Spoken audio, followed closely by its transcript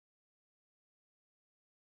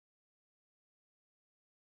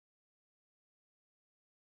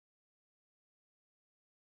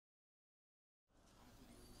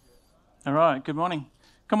All right, good morning.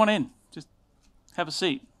 Come on in. Just have a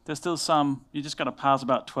seat. There's still some. You just got to pass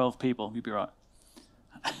about 12 people. You'll be right.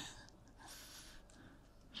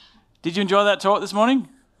 Did you enjoy that talk this morning?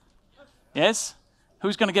 Yes?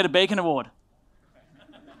 Who's going to get a bacon award?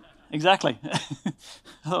 Exactly. I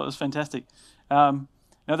thought it was fantastic. No,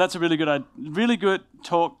 that's a really good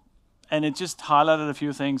talk, and it just highlighted a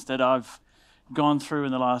few things that I've gone through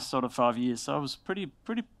in the last sort of 5 years. So I was pretty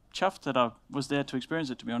chuffed that I was there to experience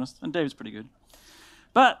it, to be honest. And David's pretty good.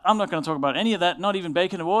 But I'm not going to talk about any of that, not even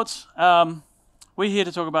bacon awards. We're here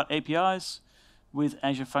to talk about APIs with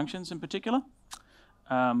Azure Functions in particular.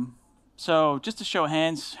 So just to show of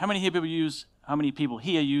hands, how many people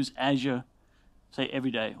here use Azure, say,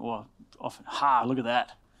 every day or often? Ha, look at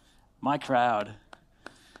that. My crowd.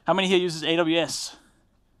 How many here uses AWS?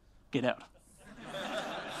 Get out.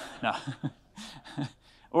 No.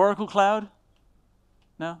 Oracle Cloud?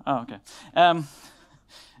 No? Oh, okay. I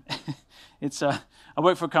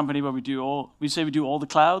work for a company where we do all the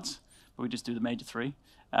clouds, but we just do the major three.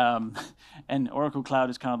 And Oracle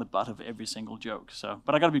Cloud is kind of the butt of every single joke. So,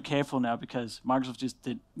 but I got to be careful now because Microsoft just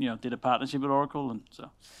did a partnership with Oracle, and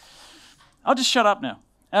so I'll just shut up now.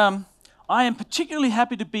 I am particularly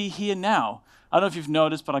happy to be here now. I don't know if you've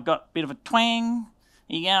noticed, but I got a bit of a twang.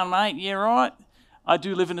 You going, mate? Yeah, right. I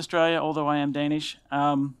do live in Australia, although I am Danish.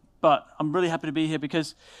 But I'm really happy to be here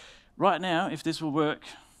because right now, if this will work,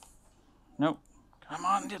 nope. Come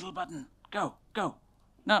on, little button. Go.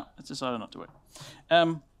 No, it's decided not to work.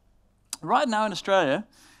 Right now in Australia,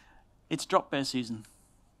 it's drop bear season.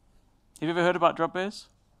 Have you ever heard about drop bears?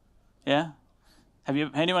 Yeah?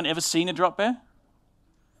 Anyone ever seen a drop bear?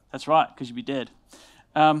 That's right, because you'd be dead.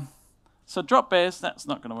 So drop bears, that's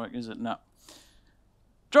not going to work, is it? No.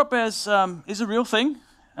 Drop bears is a real thing,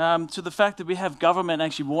 to the fact that we have government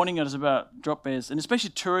actually warning us about drop bears, and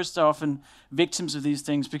especially tourists are often victims of these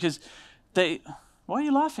things because why are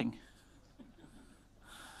you laughing?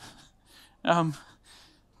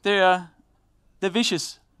 They're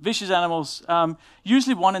vicious animals.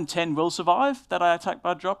 Usually 1 in 10 will survive that are attacked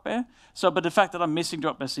by a drop bear. But the fact that I'm missing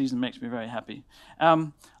drop bear season makes me very happy.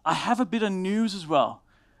 I have a bit of news as well.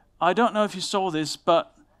 I don't know if you saw this,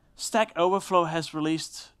 but Stack Overflow has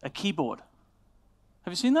released a keyboard.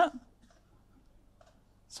 Have you seen that?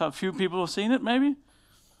 So a few people have seen it, maybe?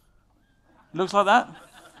 Looks like that.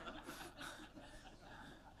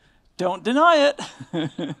 Don't deny it.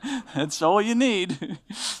 That's all you need.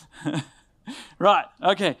 Right,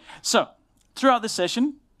 okay. So, throughout this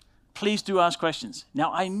session, please do ask questions.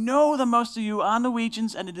 Now, I know that most of you are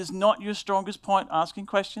Norwegians, and it is not your strongest point asking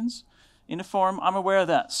questions in a forum. I'm aware of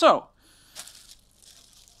that. So,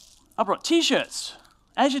 I brought T-shirts,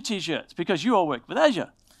 Azure T-shirts, because you all work with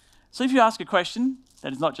Azure. So if you ask a question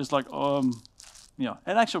that is not just like, an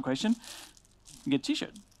actual question, you get a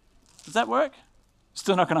T-shirt. Does that work?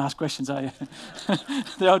 Still not going to ask questions, are you?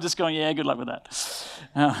 They're all just going, yeah, good luck with that.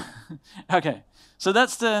 Okay, so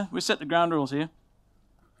we set the ground rules here.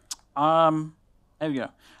 There we go.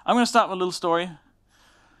 I'm going to start with a little story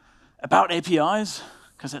about APIs,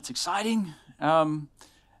 because that's exciting.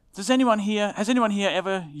 Has anyone here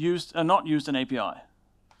ever not used an API?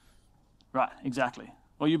 Right, exactly.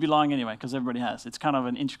 Well, you'd be lying anyway, because everybody has. It's kind of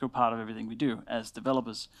an integral part of everything we do as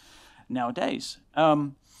developers nowadays.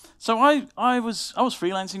 So I was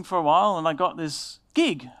freelancing for a while, and I got this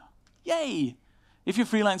gig. Yay! If you're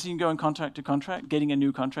freelancing, you go in contract to contract. Getting a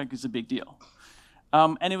new contract is a big deal.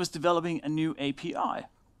 And it was developing a new API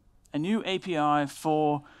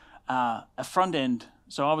for a front end.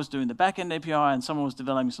 So I was doing the back end API, and someone was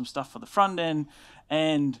developing some stuff for the front end,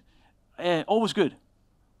 and all was good.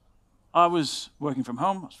 I was working from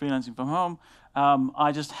home. I was freelancing from home.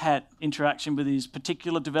 I just had interaction with these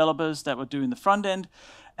particular developers that were doing the front end.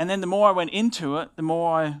 And then the more I went into it, the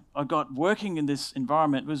more I got working in this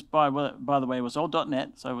environment. It was, by the way, it was all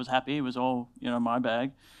 .NET, so I was happy. It was all, my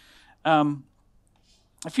bag. A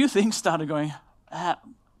few things started going,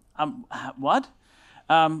 what?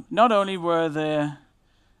 Not only were there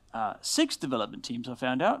 6 development teams, I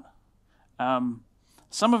found out.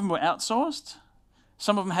 Some of them were outsourced.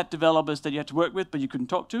 Some of them had developers that you had to work with, but you couldn't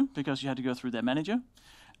talk to because you had to go through their manager.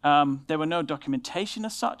 There were no documentation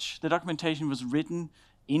as such. The documentation was written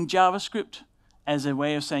in JavaScript as a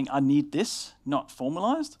way of saying, I need this, not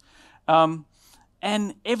formalized. And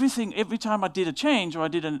every time I did a change or I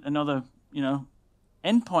did another,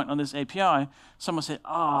 endpoint on this API, someone said,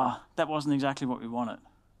 that wasn't exactly what we wanted.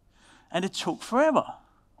 And it took forever.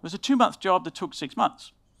 It was a 2-month job that took 6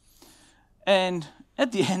 months. And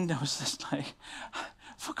at the end, I was just like,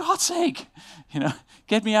 for God's sake,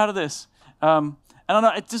 get me out of this. I don't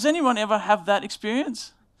know, does anyone ever have that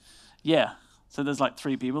experience? Yeah, So there's like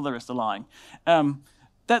 3 people, the rest are lying.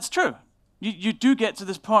 That's true. You do get to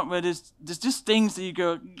this point where there's just things that you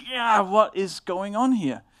go, yeah, what is going on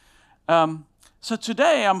here? So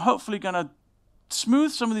today I'm hopefully going to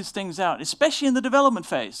smooth some of these things out, especially in the development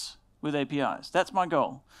phase with APIs. That's my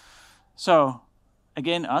goal. So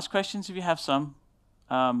again, ask questions if you have some.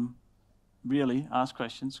 Really, ask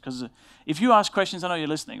questions. Because if you ask questions, I know you're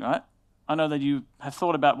listening, right? I know that you have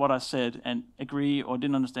thought about what I said and agree or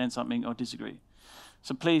didn't understand something or disagree.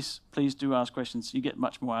 So please do ask questions. You get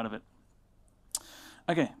much more out of it.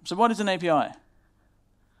 Okay, so what is an API?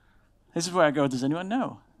 This is where I go, does anyone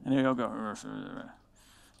know? And here I'll go.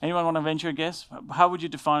 Anyone want to venture a guess? How would you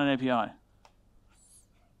define an API?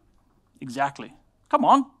 Exactly. Come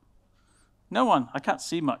on. No one. I can't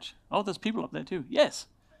see much. Oh, there's people up there too. Yes.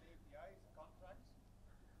 An API is a contract,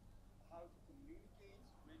 how to communicate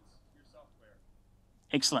with your software.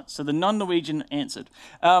 Excellent. So the non-Norwegian answered.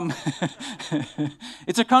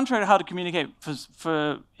 It's a contract how to communicate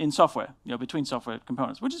in software, between software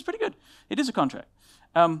components, which is pretty good. It is a contract.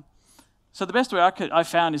 So the best way I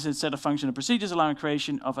found is a set of function and procedures allowing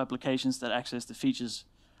creation of applications that access the features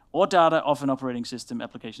or data of an operating system,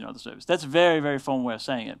 application, or other service. That's a very, very formal way of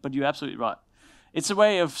saying it, but you're absolutely right. It's a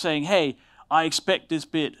way of saying, hey, I expect this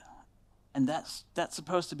bit, and that's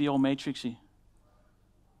supposed to be all matrixy.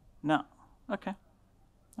 No. Okay.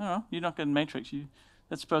 I don't know. You're not going to matrix.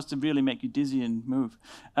 That's supposed to really make you dizzy and move.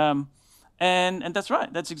 And that's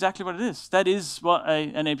right. That's exactly what it is. That is what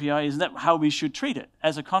an API is, and that's how we should treat it,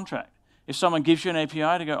 as a contract. If someone gives you an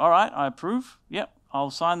API to go, all right, I approve, yep,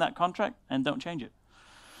 I'll sign that contract, and don't change it.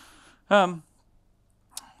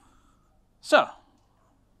 So,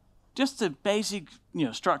 just the basic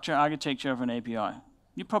structure, architecture of an API.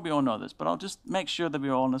 You probably all know this, but I'll just make sure that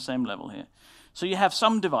we're all on the same level here. So you have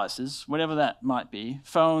some devices, whatever that might be,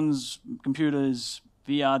 phones, computers,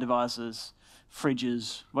 VR devices,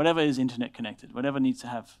 fridges, whatever is internet connected, whatever needs to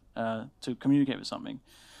have to communicate with something.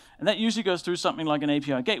 And that usually goes through something like an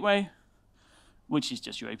API gateway, which is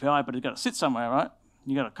just your API, but it's got to sit somewhere, right?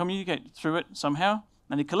 You got to communicate through it somehow,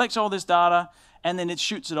 and it collects all this data, and then it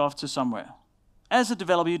shoots it off to somewhere. As a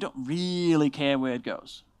developer, you don't really care where it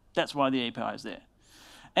goes. That's why the API is there.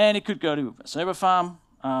 And it could go to a server farm,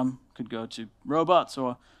 could go to robots,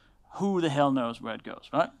 or who the hell knows where it goes,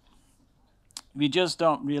 right? We just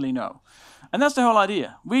don't really know. And that's the whole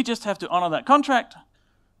idea. We just have to honor that contract.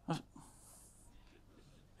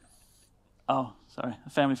 Oh, sorry, a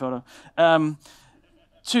family photo.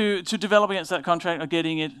 To develop against that contract or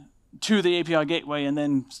getting it to the API gateway, and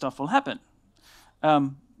then stuff will happen.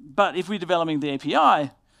 But if we're developing the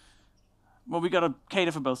API, well, we've got to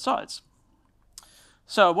cater for both sides.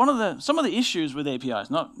 So some of the issues with APIs,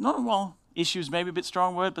 not issues maybe a bit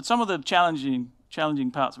strong word, but some of the challenging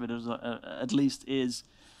parts of it is, at least, is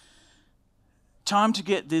time to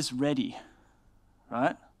get this ready,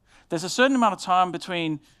 right? There's a certain amount of time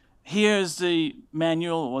between here's the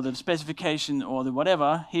manual or the specification or the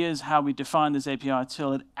whatever, here's how we define this API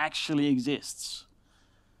till it actually exists,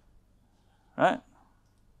 right?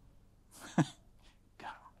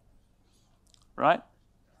 Right?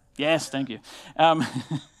 Yes, thank you.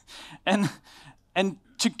 And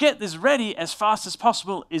to get this ready as fast as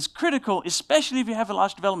possible is critical, especially if you have a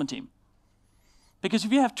large development team. Because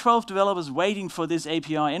if you have 12 developers waiting for this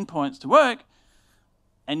API endpoints to work,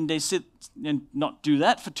 and they sit and not do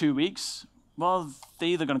that for 2 weeks, well, they're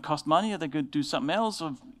either going to cost money or they're going to do something else,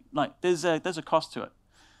 or there's a cost to it.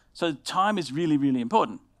 So time is really, really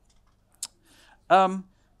important.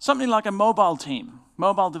 Something like a mobile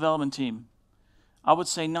development team, I would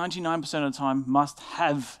say 99% of the time must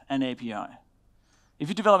have an API. If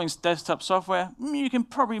you're developing desktop software, you can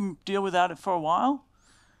probably deal without it for a while,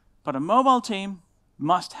 but a mobile team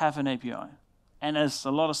must have an API. And there's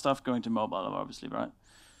a lot of stuff going to mobile, obviously, right?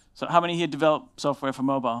 So how many here develop software for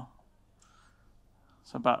mobile?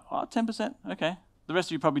 So about 10%, okay. The rest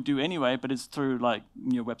of you probably do anyway, but it's through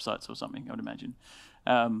your websites or something, I would imagine.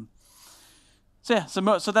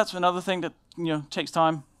 So that's another thing that takes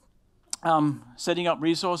time. Setting up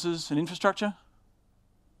resources and infrastructure.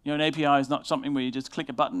 An API is not something where you just click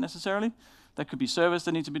a button necessarily. There could be servers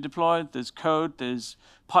that need to be deployed. There's code. There's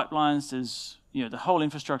pipelines. There's the whole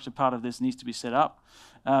infrastructure part of this needs to be set up.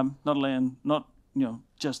 Not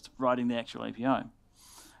just writing the actual API.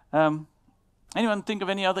 Anyone think of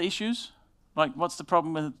any other issues? Like, what's the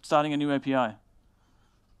problem with starting a new API?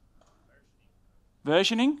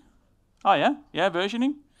 Versioning? Oh yeah,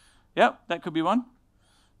 versioning. Yep, that could be one.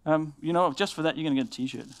 Just for that, you're going to get a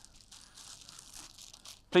T-shirt.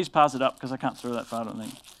 Please pass it up, because I can't throw that far, I don't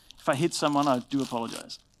think. If I hit someone, I do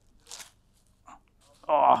apologize.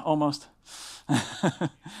 Oh, almost.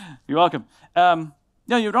 You're welcome.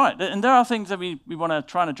 No, you're right. And there are things that we want to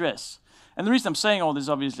try and address. And the reason I'm saying all this,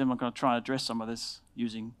 obviously, I'm going to try and address some of this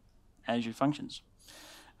using Azure Functions.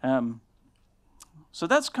 So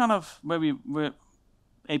that's kind of where we're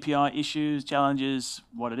API issues, challenges,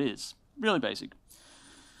 what it is. Really basic.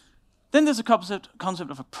 Then there's a concept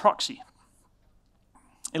of a proxy.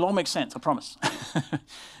 It'll all make sense, I promise.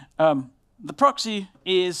 The proxy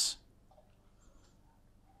is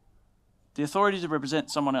the authority to represent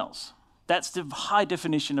someone else. That's the high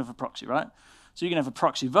definition of a proxy, right? So you can have a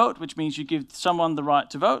proxy vote, which means you give someone the right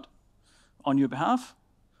to vote on your behalf.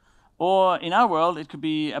 Or in our world, it could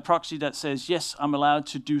be a proxy that says, yes, I'm allowed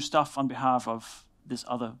to do stuff on behalf of this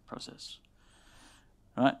other process.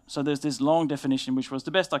 Right? So there's this long definition, which was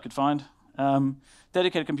the best I could find.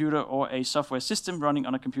 Dedicated computer or a software system running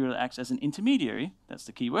on a computer that acts as an intermediary, that's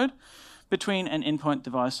the key word, between an endpoint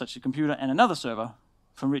device such as a computer and another server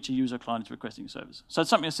from which a user client is requesting a service. So it's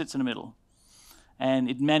something that sits in the middle. And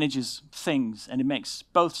it manages things, and it makes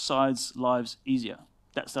both sides' lives easier.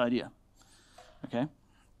 That's the idea. Okay?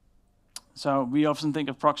 So we often think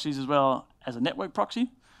of proxies as well as a network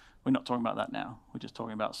proxy. We're not talking about that now. We're just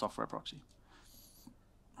talking about software proxy.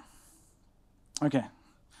 Okay.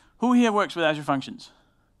 Who here works with Azure Functions?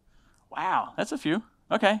 Wow, that's a few.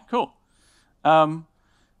 Okay, cool.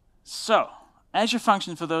 So Azure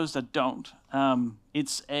Functions, for those that don't,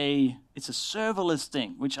 it's a serverless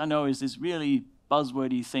thing, which I know is this really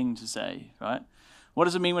buzzwordy thing to say, right? What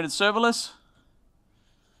does it mean when it's serverless?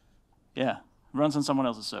 Yeah, it runs on someone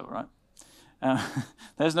else's server, right?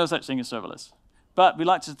 There's no such thing as serverless. But we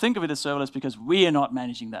like to think of it as serverless because we are not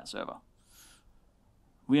managing that server.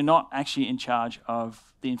 We are not actually in charge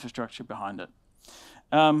of the infrastructure behind it.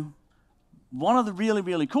 One of the really,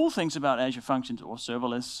 really cool things about Azure Functions or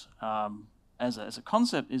serverless as a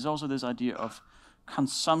concept is also this idea of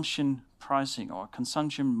consumption pricing or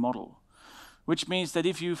consumption model, which means that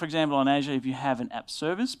if you, for example, on Azure, if you have an app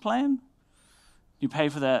service plan, you pay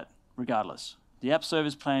for that regardless. The app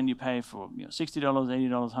service plan you pay for $60,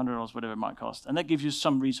 $80, $100, whatever it might cost, and that gives you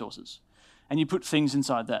some resources. And you put things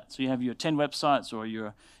inside that. So you have your 10 websites or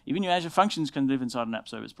even your Azure Functions can live inside an app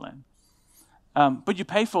service plan. But you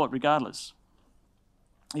pay for it regardless.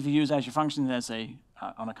 If you use Azure Functions as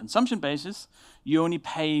on a consumption basis, you only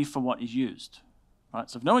pay for what is used. Right?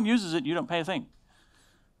 So if no one uses it, you don't pay a thing.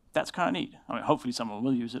 That's kind of neat. I mean, hopefully someone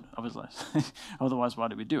will use it, obviously. Otherwise, why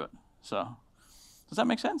do we do it? So, does that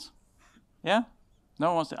make sense? Yeah? No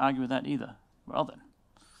one wants to argue with that either. Well then.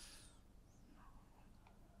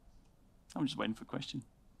 I'm just waiting for a question.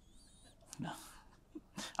 No.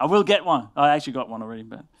 I will get one. I actually got one already,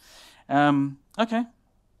 but okay.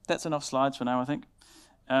 That's enough slides for now, I think.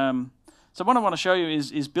 So what I want to show you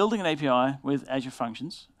is building an API with Azure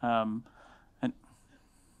Functions. And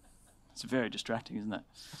it's very distracting, isn't it?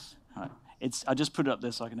 All right. I just put it up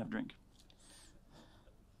there so I can have a drink.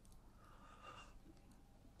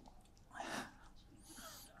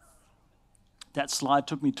 That slide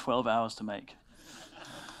took me 12 hours to make.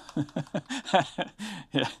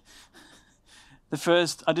 Yeah.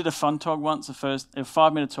 I did a fun talk once, a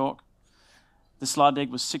 5-minute talk. The slide deck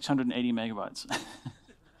was 680 megabytes,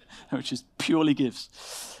 which is purely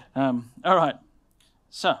GIFs. All right,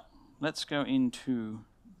 so let's go into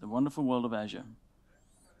the wonderful world of Azure.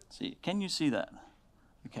 See, can you see that?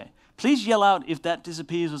 Okay, please yell out if that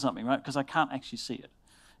disappears or something, right? Because I can't actually see it.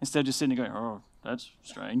 Instead of just sitting there going, oh, that's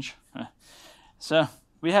strange. So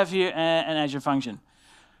we have here an Azure function.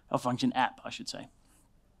 A function app, I should say.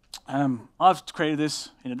 I've created this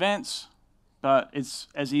in advance, but it's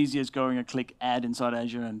as easy as going a click add inside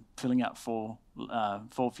Azure and filling out four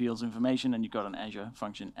fields of information, and you've got an Azure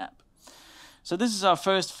function app. So this is our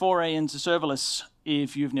first foray into serverless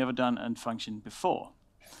if you've never done a function before.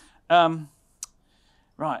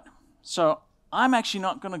 Right, so I'm actually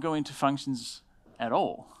not going to go into functions at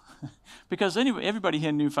all, because anyway, everybody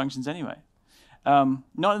here knew functions anyway.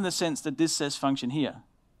 Not in the sense that this says function here.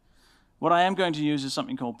 What I am going to use is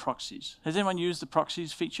something called proxies. Has anyone used the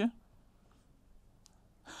proxies feature?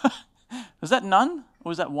 Was that none, or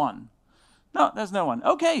was that one? No, there's no one.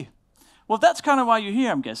 Okay. Well, that's kind of why you're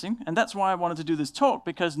here, I'm guessing, and that's why I wanted to do this talk,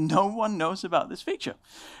 because no one knows about this feature.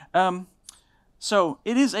 So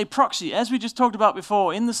it is a proxy. As we just talked about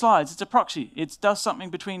before in the slides, it's a proxy. It does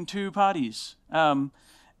something between two parties. And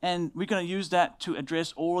we're going to use that to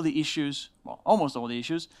address all of the issues, well, almost all the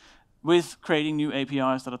issues, with creating new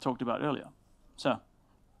APIs that I talked about earlier. So,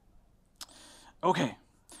 okay.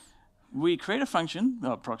 We create a function,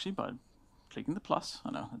 proxy, by clicking the plus. I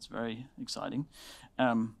know, that's very exciting.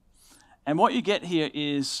 And what you get here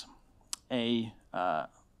is a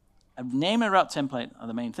name and route template are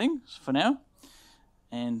the main things for now.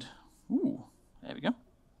 And, ooh, there we go.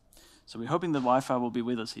 So we're hoping the Wi-Fi will be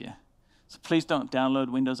with us here. So please don't download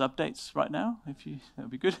Windows updates right now. That would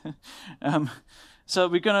be good. So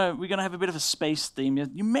we're gonna have a bit of a space theme.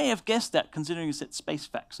 You may have guessed that, considering it's at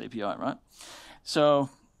SpaceFax API, right? So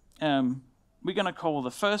we're gonna call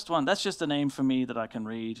the first one. That's just a name for me that I can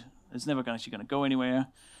read. It's never actually gonna go anywhere.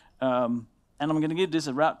 And I'm gonna give this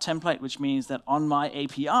a route template, which means that on my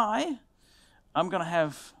API, I'm gonna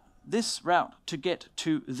have this route to get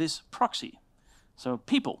to this proxy. So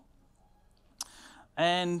people.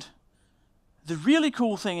 And the really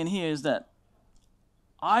cool thing in here is that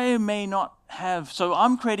I may not have, so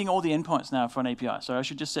I'm creating all the endpoints now for an API, so I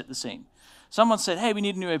should just set the scene. Someone said, hey, we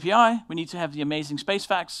need a new API, we need to have the amazing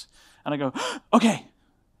SpaceFax, and I go, okay.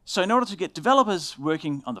 So in order to get developers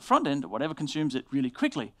working on the front end, or whatever consumes it really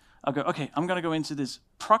quickly, I go, okay, I'm gonna go into this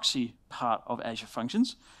proxy part of Azure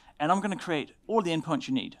Functions, and I'm gonna create all the endpoints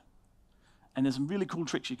you need. And there's some really cool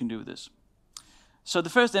tricks you can do with this. So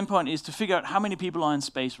the first endpoint is to figure out how many people are in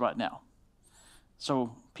space right now.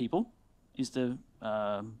 So people is the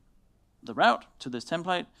route to this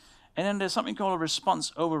template, and then there's something called a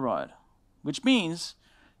response override, which means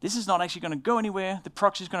this is not actually going to go anywhere. The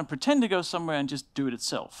proxy is going to pretend to go somewhere and just do it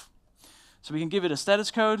itself. So we can give it a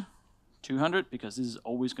status code, 200, because this is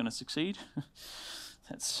always going to succeed.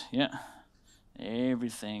 That's, yeah,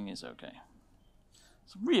 everything is okay.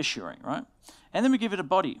 It's reassuring, right? And then we give it a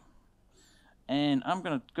body. And I'm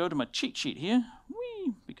going to go to my cheat sheet here,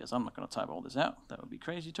 because I'm not going to type all this out. That would be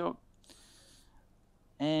crazy talk.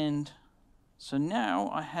 And so now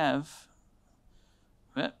I have,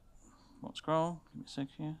 won't scroll, give me a sec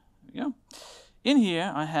here. There we go. In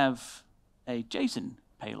here, I have a JSON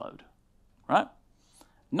payload, right?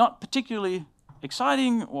 Not particularly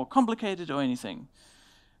exciting or complicated or anything.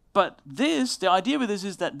 But this, the idea with this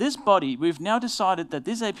is that this body, we've now decided that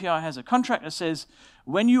this API has a contract that says,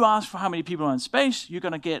 when you ask for how many people are in space, you're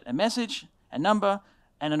going to get a message, a number,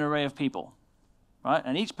 and an array of people, right?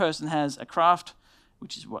 And each person has a craft,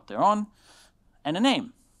 which is what they're on, and a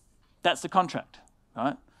name. That's the contract,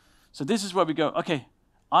 right? So this is where we go, okay,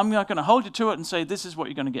 I'm not going to hold you to it and say, this is what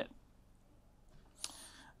you're going to get.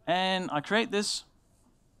 And I create this.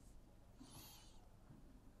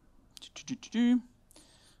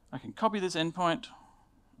 I can copy this endpoint.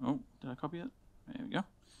 Oh, did I copy it? There we go.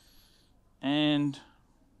 And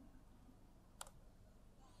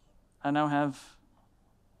I now have,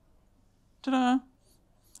 ta-da!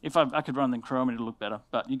 If I could run in Chrome, it'll look better,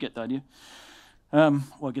 but you get the idea.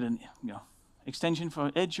 Or get an extension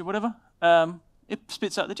for Edge or whatever. It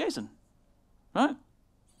spits out the JSON, right?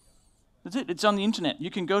 That's it. It's on the internet. You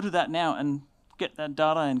can go to that now and get that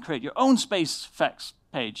data and create your own SpaceFax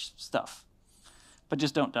page stuff. But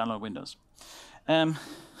just don't download Windows.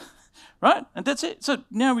 Right? And that's it. So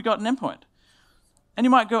now we got an endpoint. And you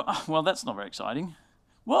might go, oh, well, that's not very exciting.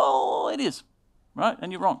 Well, it is, right?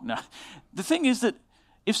 And you're wrong. No. The thing is that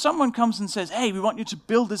if someone comes and says, hey, we want you to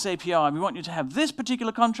build this API, we want you to have this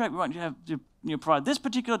particular contract, we want you to have provide this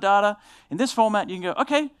particular data in this format, you can go,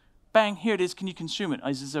 okay, bang, here it is, can you consume it?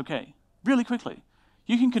 Is this okay? Really quickly.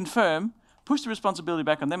 You can confirm, push the responsibility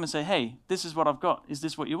back on them and say, hey, this is what I've got. Is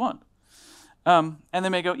this what you want? And they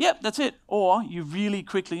may go, yep, that's it. Or you really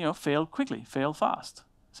quickly, fail quickly, fail fast.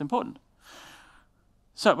 It's important.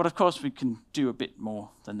 So, but of course, we can do a bit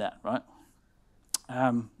more than that, right?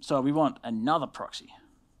 So we want another proxy.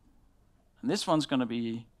 And this one's going to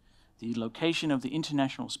be the location of the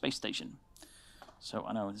International Space Station. So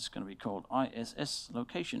I know this is going to be called ISS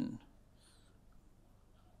location.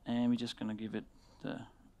 And we're just going to give it the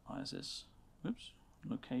ISS,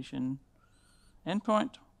 location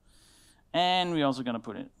endpoint. And we're also going to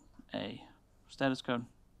put in a status code.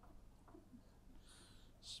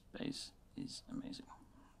 Space is amazing.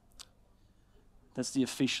 That's the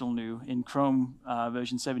official new, in Chrome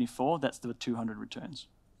version 74, that's the 200 returns.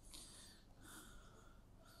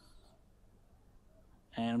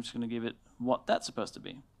 And I'm just going to give it what that's supposed to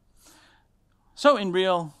be. So in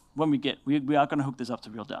real, when we are going to hook this up to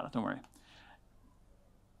real data, don't worry.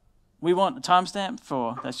 We want a timestamp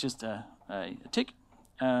for, that's just a tick.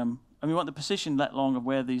 And we want the position that long of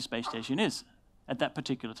where the space station is at that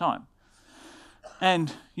particular time.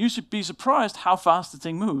 And you should be surprised how fast the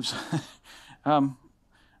thing moves.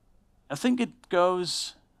 I think it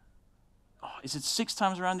goes, is it 6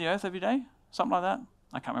 times around the Earth every day? Something like that?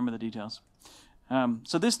 I can't remember the details.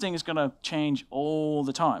 So this thing is going to change all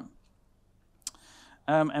the time.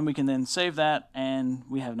 And we can then save that, and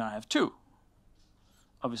we now have 2.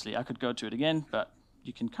 Obviously, I could go to it again, but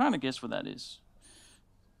you can kind of guess what that is.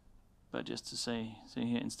 But just to say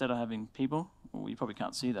here, instead of having people, well, you probably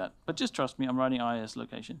can't see that, but just trust me, I'm writing IS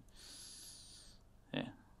location. There.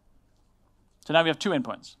 So now we have 2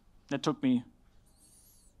 endpoints. That took me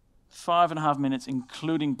 5.5 minutes,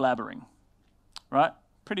 including blabbering. Right?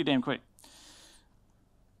 Pretty damn quick.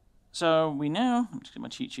 So we now, let me just get my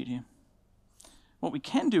cheat sheet here. What we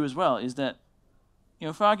can do as well is that,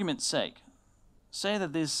 for argument's sake, say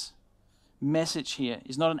that this message here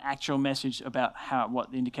is not an actual message about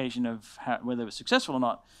what the indication of whether it was successful or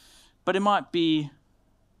not, but it might be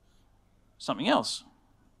something else.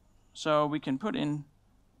 So we can put in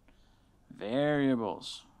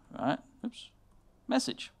variables, right? Oops,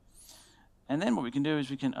 message. And then what we can do is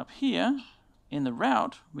we can, up here in the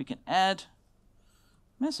route, we can add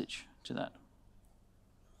message to that.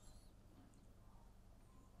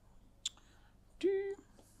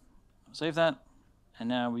 Save that, and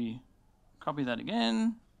now we copy that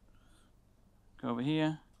again, go over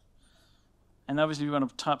here, and obviously we want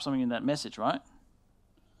to type something in that message, right?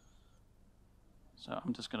 So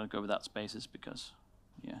I'm just going to go without spaces because,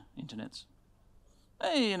 yeah, internet's.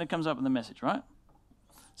 Hey, and it comes up in the message, right?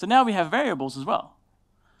 So now we have variables as well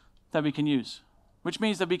that we can use, which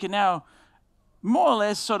means that we can now more or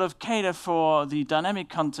less sort of cater for the dynamic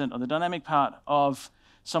content or the dynamic part of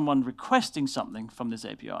someone requesting something from this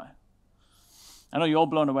API. I know you're all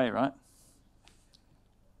blown away, right?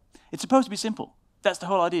 It's supposed to be simple. That's the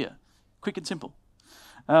whole idea. Quick and simple.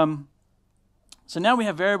 So now we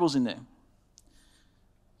have variables in there.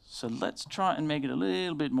 So let's try and make it a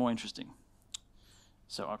little bit more interesting.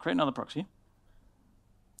 So I'll create another proxy.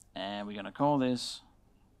 And we're going to call this,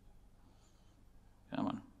 come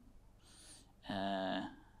on,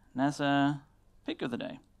 NASA pick of the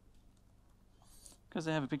day. Because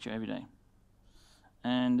they have a picture every day.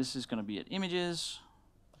 And this is going to be at images.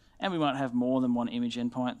 And we might have more than one image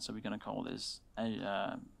endpoint, so we're going to call this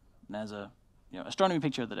NASA, astronomy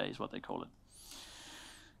picture of the day is what they call it.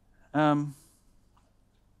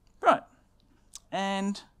 Right.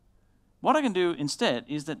 And what I can do instead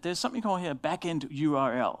is that there's something called here backend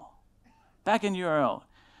URL. Backend URL.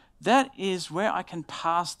 That is where I can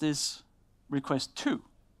pass this request to.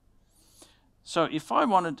 So if I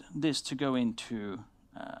wanted this to go into,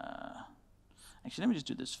 actually let me just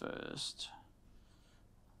do this first.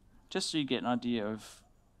 Just so you get an idea of,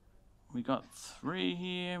 we got 3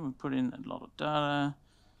 here, we put in a lot of data,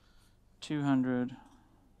 200,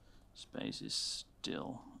 space is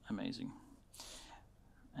still amazing.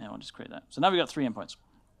 And I'll just create that. So now we've got 3 endpoints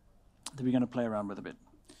that we're going to play around with a bit.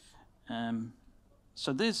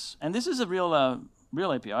 So this, and this is a real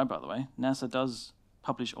API, by the way. NASA does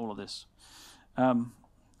publish all of this.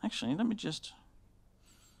 Actually, let me just,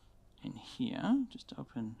 in here, just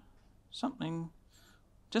open something,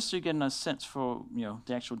 just so you get a nice sense for,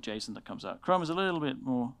 the actual JSON that comes out. Chrome is a little bit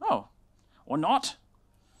more, or not.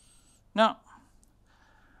 No.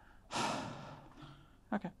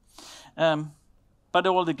 Okay. But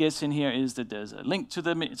all that gets in here is that there's a link to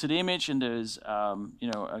the image, and there's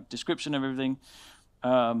a description of everything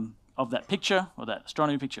of that picture or that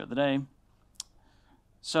astronomy picture of the day.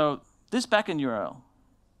 So this backend URL,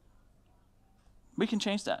 we can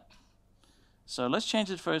change that. So let's change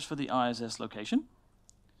it first for the ISS location.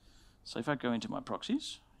 So if I go into my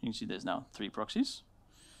proxies, you can see there's now 3 proxies.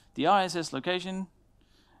 The ISS location,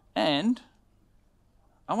 and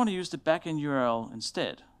I want to use the backend URL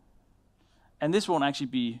instead. And this won't actually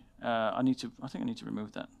be, I think I need to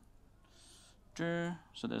remove that. So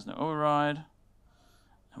there's no override.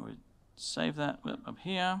 And we save that up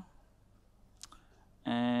here.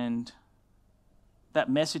 And that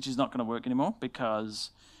message is not going to work anymore because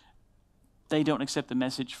they don't accept the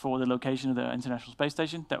message for the location of the International Space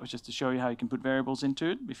Station. That was just to show you how you can put variables into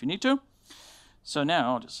it if you need to. So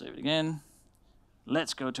now I'll just save it again.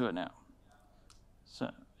 Let's go to it now.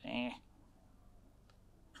 So,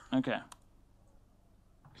 okay.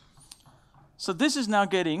 So this is now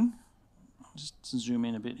getting, I'll just zoom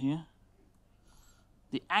in a bit here,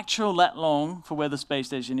 the actual lat long for where the space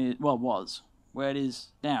station is, was, where it is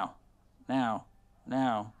now. That's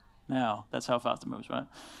how fast it moves, right?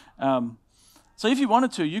 So if you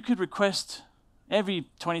wanted to, you could request every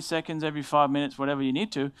 20 seconds, every 5 minutes, whatever you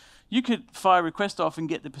need to, you could fire a request off and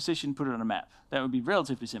get the position, put it on a map. That would be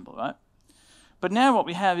relatively simple, right? But now what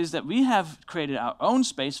we have is that we have created our own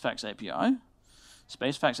SpaceFax API,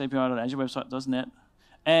 spacefaxapi.azurewebsite.net,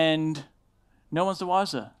 and no one's the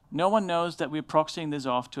wiser. No one knows that we're proxying this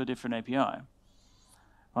off to a different API.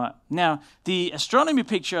 Right. Now, the astronomy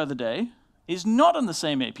picture of the day is not on the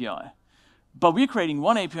same API, but we're creating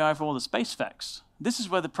one API for all the SpaceFax. This is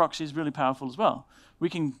where the proxy is really powerful as well. We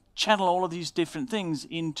can channel all of these different things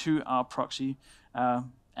into our proxy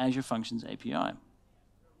Azure Functions API.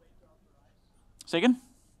 Say again?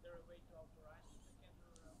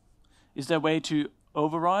 Is there a way to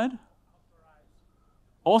override?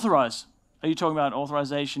 Authorize. Are you talking about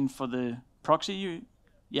authorization for the proxy?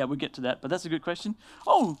 Yeah, we'll get to that, but that's a good question.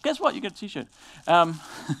 Oh, guess what? You get a t-shirt. Oh,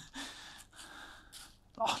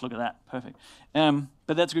 look at that. Perfect.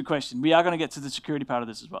 But that's a good question. We are going to get to the security part of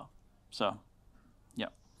this as well. So, yeah.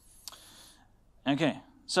 Okay.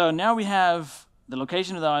 So now we have the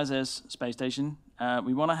location of the ISS space station.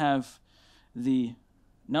 We want to have the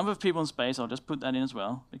number of people in space. I'll just put that in as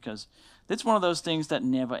well, because that's one of those things that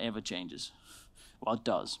never, ever changes. Well, it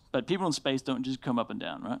does. But people in space don't just come up and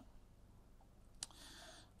down, right?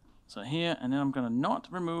 So here, and then I'm going to not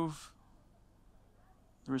remove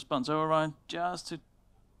the response override just to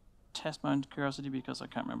test my own curiosity, because I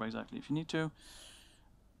can't remember exactly if you need to.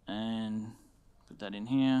 And put that in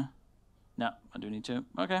here. No, I do need to.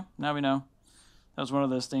 Okay, now we know. That was one of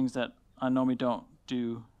those things that I normally don't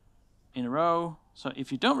do in a row. So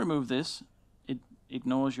if you don't remove this, it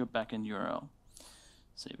ignores your backend URL.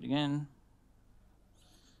 Save it again.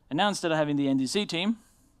 And now instead of having the NDC team,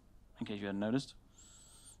 in case you hadn't noticed,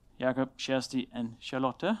 Jakob, Kersti, and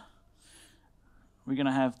Charlotte, we're going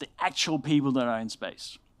to have the actual people that are in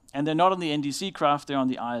space. And they're not on the NDC craft, they're on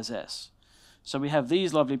the ISS. So we have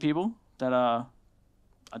these lovely people that are,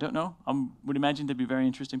 I don't know, I would imagine they'd be very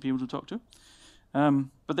interesting people to talk to.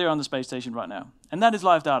 But they're on the space station right now. And that is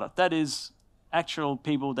live data. That is actual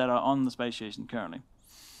people that are on the space station currently.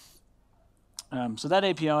 So that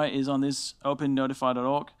API is on this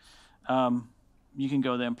opennotify.org. You can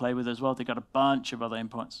go there and play with it as well. They've got a bunch of other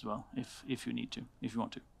endpoints as well, if you need to, if you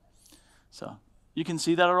want to. So you can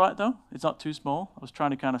see that all right, though. It's not too small. I was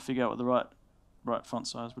trying to kind of figure out what the right font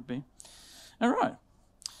size would be. All right.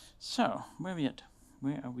 So where are we at?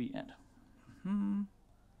 Where are we at?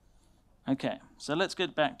 Okay. So let's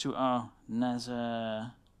get back to our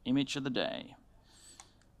NASA image of the day.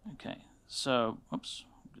 Okay. So, oops,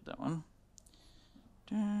 get that one.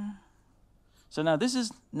 So now this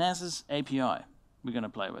is NASA's API we're going to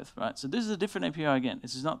play with, right? So this is a different API again.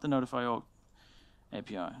 This is not the notify.org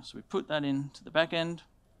API. So we put that into the back end,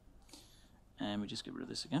 and we just get rid of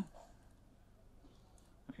this again.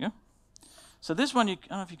 There we go. So this one, I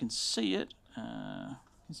don't know if you can see it. Can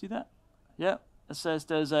you see that? Yeah. It says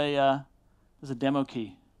there's a demo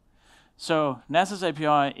key. So NASA's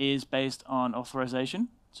API is based on authorization.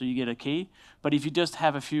 So you get a key, but if you just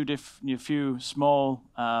have a few small,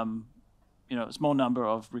 small number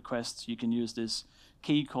of requests, you can use this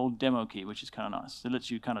key called demo key, which is kind of nice. It lets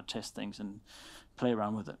you kind of test things and play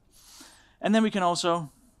around with it. And then we can also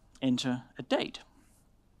enter a date.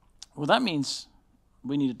 Well, that means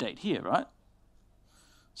we need a date here, right?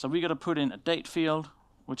 So we got to put in a date field,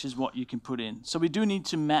 which is what you can put in. So we do need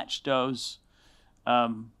to match those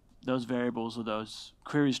variables or those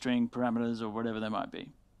query string parameters or whatever they might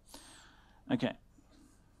be. Okay,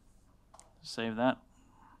 save that.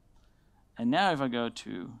 And now if I go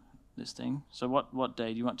to this thing, so what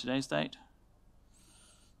day? Do you want today's date?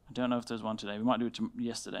 I don't know if there's one today. We might do it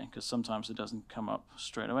yesterday, because sometimes it doesn't come up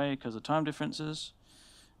straight away because of time differences.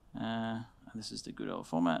 And this is the good old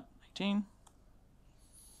format, 18.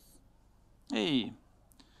 Hey.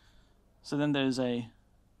 So then there's a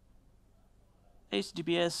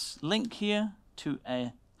HTTPS link here to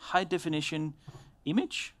a high definition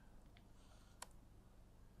image,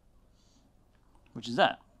 which is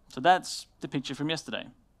that. So that's the picture from yesterday.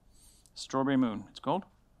 Strawberry Moon, it's called.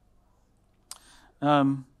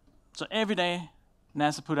 So every day,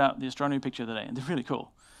 NASA put out the astronomy picture of the day, and they're really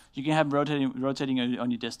cool. You can have rotating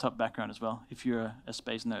on your desktop background as well, if you're a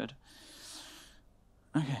space nerd.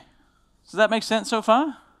 Okay. Does that make sense so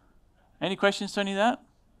far? Any questions to any of that?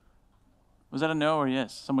 Was that a no or a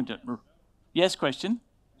yes? Someone just... Yes question.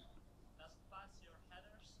 Does it pass your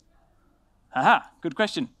headers? Aha, good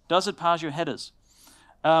question. Does it pass your headers?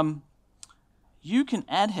 You can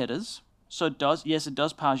add headers, so it does. Yes, it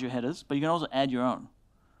does pass your headers, but you can also add your own.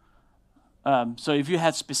 So if you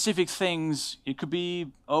had specific things, it could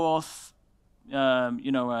be OAuth,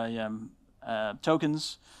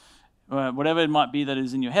 tokens, whatever it might be that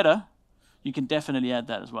is in your header, you can definitely add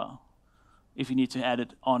that as well, if you need to add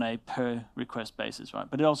it on a per request basis, right?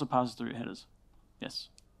 But it also passes through your headers. Yes,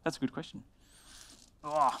 that's a good question.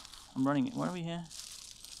 Oh, I'm running it. Where are we here?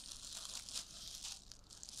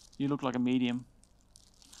 You look like a medium.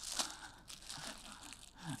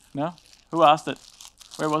 No? Who asked it?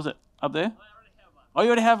 Where was it? Up there? I already have one. Oh, you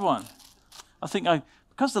already have one. I think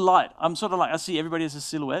because the light, I'm sort of like, I see everybody as a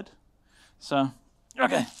silhouette. So,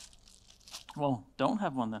 okay. Well, don't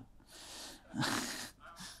have one then.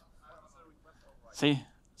 See?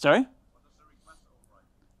 Sorry?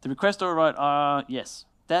 The request override, yes.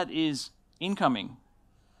 That is incoming.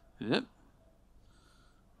 Yep.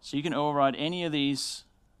 So you can override any of these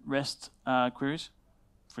REST queries.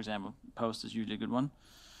 For example, post is usually a good one.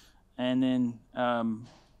 And then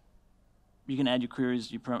you can add your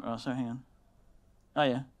queries. Oh, sorry, hang on. Oh,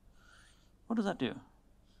 yeah. What does that do?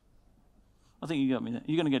 I think you got me there.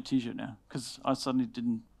 You're going to get a t-shirt now, because I suddenly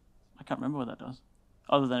didn't, I can't remember what that does.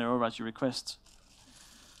 Other than it overrides your requests.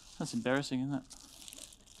 That's embarrassing, isn't it?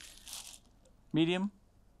 Medium?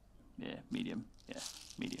 Yeah, medium. Yeah,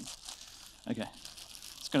 medium. Okay.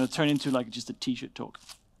 It's going to turn into like just a t-shirt talk.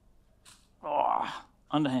 Oh,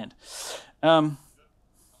 underhand. Another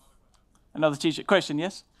t-shirt question,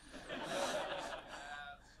 yes?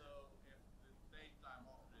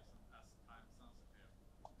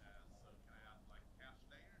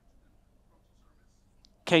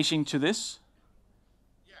 Caching to this?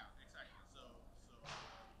 Yeah, exactly. So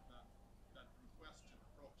that request to the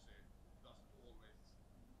proxy doesn't always push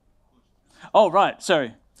through. Oh, right,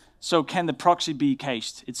 sorry. So can the proxy be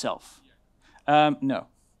cached itself? Yeah. No.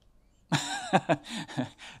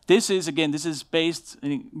 This is based,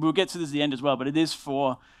 we'll get to this at the end as well, but it is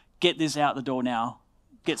for get this out the door now.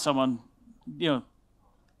 Get someone,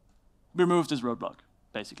 remove this roadblock,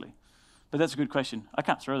 basically. But that's a good question. I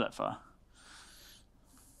can't throw that far.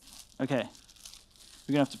 Okay,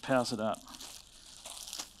 we're gonna have to pass it up.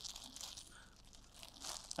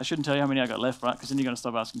 I shouldn't tell you how many I got left, right? Because then you're gonna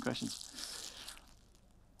stop asking questions.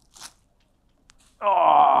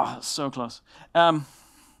 Oh, so close. Hang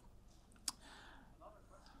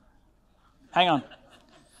on.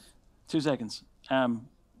 2 seconds.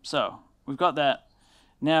 So we've got that.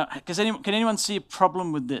 Now, can anyone see a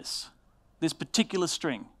problem with this particular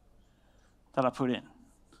string that I put in?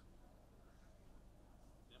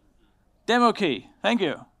 Demo key, thank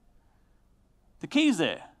you. The key's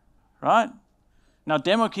there, right? Now,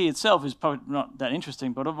 demo key itself is probably not that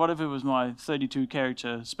interesting, but what if it was my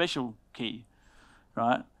 32-character special key,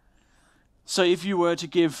 right? So if you were to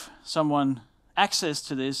give someone access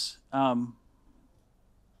to this, hang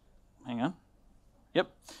on,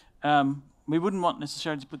 yep, we wouldn't want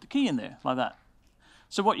necessarily to put the key in there like that.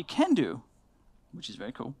 So what you can do, which is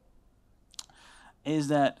very cool, is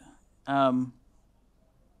that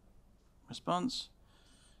response.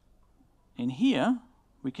 In here,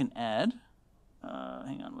 we can add,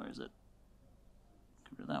 hang on, where is it?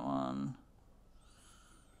 Get rid of that one.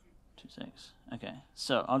 2 seconds. Okay,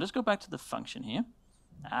 so I'll just go back to the function here.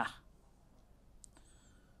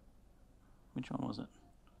 Which one was it?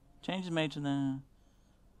 Change is made to the,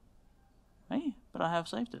 hey, but I have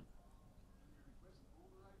saved it.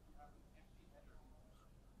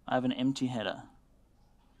 I have an empty header.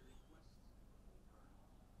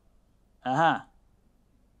 Aha.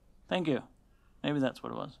 Thank you. Maybe that's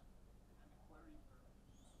what it was.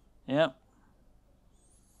 Yep.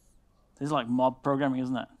 This is like mob programming,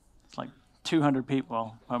 isn't it? It's like 200 people.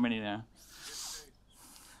 Well, how many now?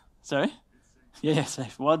 Sorry? Yeah,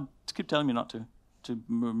 safe. Well, keep telling me not to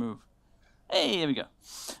move. Hey, here we go.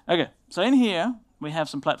 Okay, so in here, we have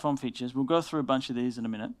some platform features. We'll go through a bunch of these in a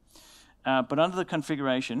minute. But under the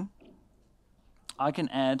configuration, I can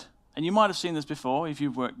add, and you might have seen this before if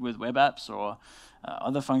you've worked with web apps or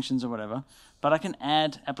other functions or whatever, but I can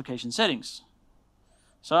add application settings.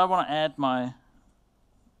 So I want to add my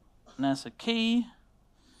NASA key.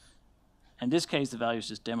 In this case, the value is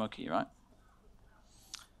just demo key, right?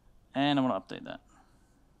 And I want to update that.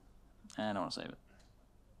 And I want to save it.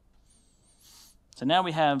 So now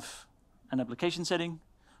we have an application setting,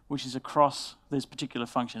 which is across this particular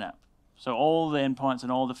function app. So all the endpoints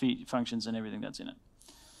and all the functions and everything that's in it.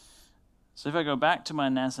 So if I go back to my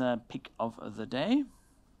NASA pick of the day,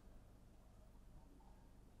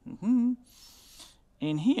 in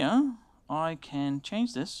here, I can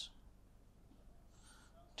change this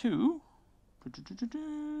to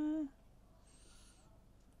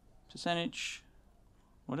percentage,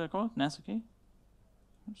 what do I call it? NASA key?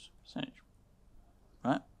 Oops, percentage.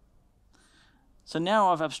 Right? So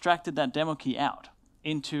now I've abstracted that demo key out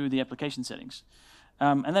into the application settings.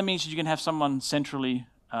 And that means that you can have someone centrally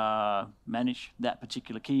manage that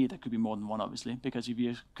particular key. There could be more than one, obviously, because if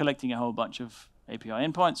you're collecting a whole bunch of API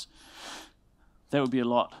endpoints, there would be a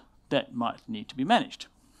lot that might need to be managed.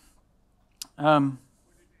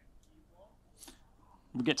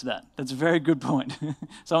 We'll get to that. That's a very good point.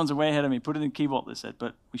 Someone's way ahead of me. Put it in Key Vault, they said,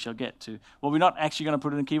 but we shall get to. Well, we're not actually going to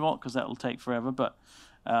put it in Key Vault because that will take forever, but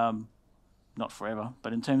not forever.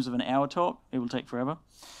 But in terms of an hour talk, it will take forever.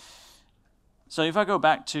 So if I go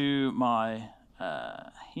back to my,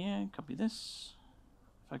 here, copy this.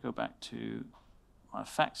 If I go back to my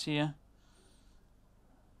facts here,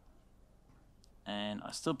 and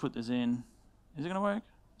I still put this in, is it going to work?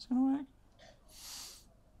 Is it going to work?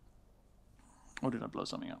 Or did I blow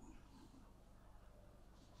something up?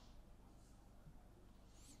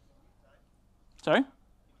 Sorry?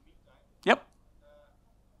 Yep.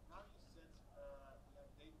 Now you set we have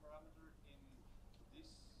date parameter in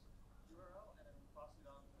this URL and then we pass it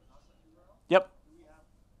on to another URL. Yep. Do we have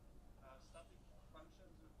static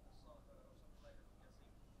functions or something like that? We can say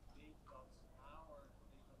date.now or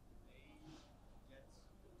date.today gets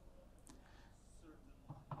certain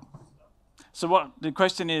stuff. So what the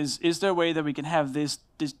question is there a way that we can have this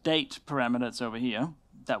date parameter that's over here?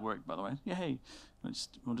 That worked, by the way. Yeah, hey.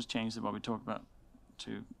 We'll just change what we talked about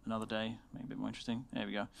to another day, make it a bit more interesting. There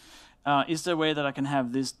we go. Is there a way that I can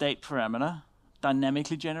have this date parameter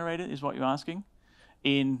dynamically generated, is what you're asking,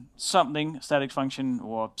 in something, a static function,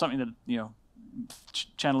 or something that, you know,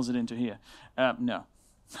 channels it into here? No.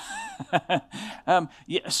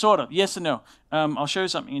 Yeah, sort of, yes and no. I'll show you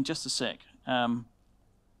something in just a sec.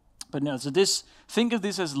 But no, so think of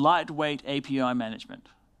this as lightweight API management,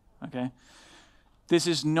 okay? This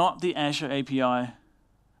is not the Azure API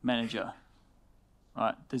manager,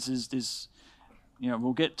 right? You know,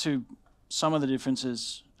 we'll get to some of the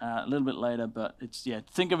differences a little bit later, but it's, yeah,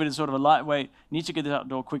 think of it as sort of a lightweight, need to get this out the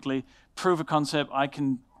door quickly, prove a concept, I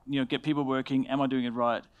can, you know, get people working, am I doing it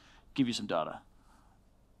right, give you some data.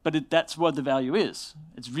 But that's what the value is.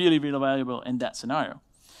 It's really, really valuable in that scenario.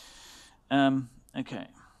 Okay,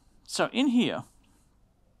 so in here,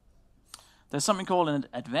 there's something called an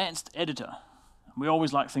advanced editor. We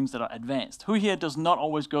always like things that are advanced. Who here does not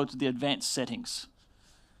always go to the advanced settings?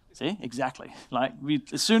 See, exactly. Like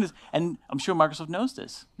as soon as, and I'm sure Microsoft knows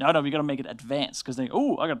this. No, we got to make it advanced because they,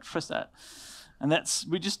 oh, I got to press that, and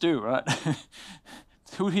we just do, right?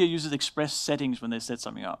 Who here uses express settings when they set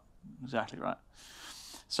something up? Exactly right.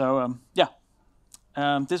 So yeah,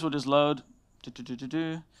 this will just load.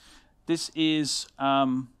 This is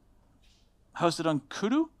hosted on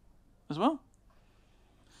Kudu as well.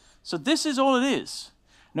 So this is all it is.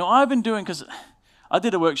 Now I've been doing, because I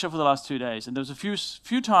did a workshop for the last 2 days, and there was a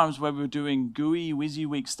few times where we were doing GUI,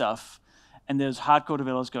 WYSIWYG stuff, and there's hardcore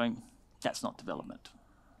developers going, that's not development.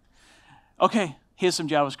 Okay, here's some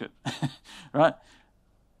JavaScript, right?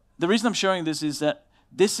 The reason I'm showing this is that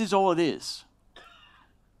this is all it is.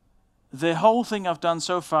 The whole thing I've done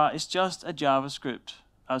so far is just a JavaScript,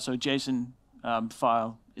 so JSON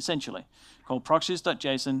file, essentially, called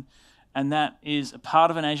proxies.json. And that is a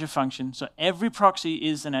part of an Azure function. So every proxy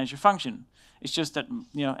is an Azure function. It's just that,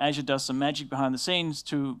 you know, Azure does some magic behind the scenes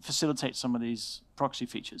to facilitate some of these proxy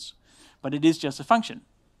features. But it is just a function.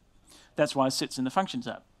 That's why it sits in the Functions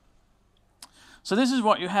app. So this is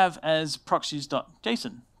what you have as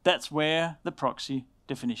proxies.json. That's where the proxy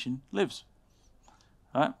definition lives.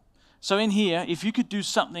 All right? So in here, if you could do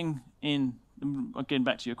something in, again,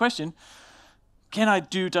 back to your question, can I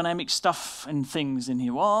do dynamic stuff and things in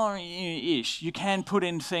here? Well, ish. You can put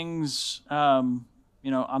in things,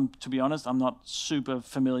 you know, to be honest, I'm not super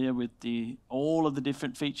familiar with all of the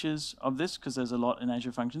different features of this because there's a lot in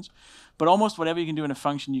Azure Functions. But almost whatever you can do in a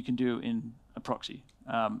function, you can do in a proxy,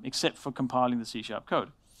 except for compiling the C#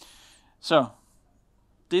 code. So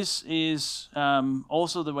this is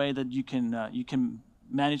also the way that you can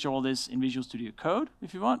manage all this in Visual Studio Code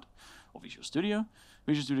if you want, or Visual Studio.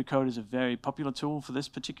 Visual Studio Code is a very popular tool for this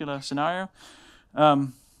particular scenario.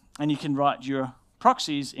 And you can write your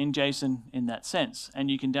proxies in JSON in that sense. And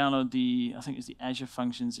you can download I think it's the Azure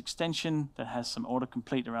Functions extension that has some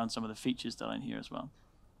autocomplete around some of the features that are in here as well.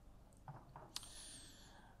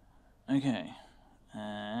 Okay.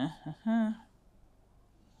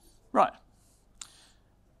 Right.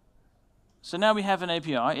 So now we have an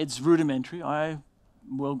API. It's rudimentary. I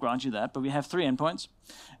will grant you that. But we have 3 endpoints.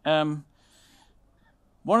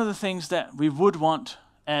 One of the things that we would want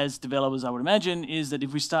as developers, I would imagine, is that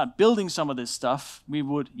if we start building some of this stuff, we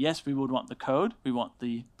would want the code, we want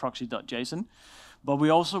the proxy.json, but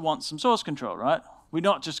we also want some source control, right? We're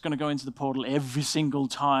not just going to go into the portal every single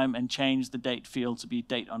time and change the date field to be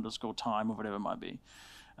date_time or whatever it might be.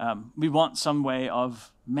 We want some way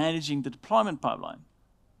of managing the deployment pipeline.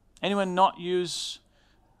 Anyone not use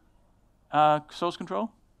source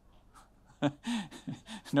control?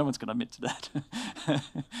 No one's going to admit to that.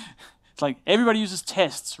 It's like everybody uses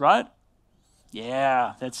tests, right?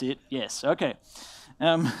 Yeah, that's it. Yes, okay.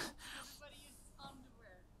 Everybody uses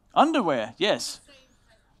underwear. Underwear, yes. Same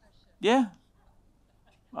type of question. Yeah.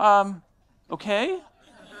 Okay.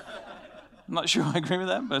 I'm not sure I agree with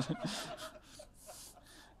that, but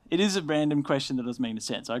it is a random question that doesn't make any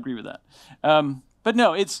sense. I agree with that. But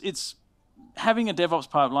no, it's having a DevOps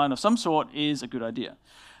pipeline of some sort is a good idea.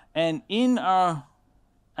 And in our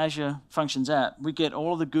Azure Functions app, we get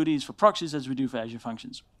all of the goodies for proxies as we do for Azure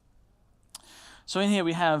Functions. So in here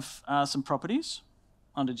we have some properties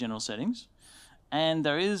under general settings, and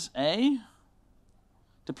there is a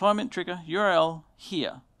deployment trigger URL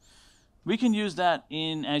here. We can use that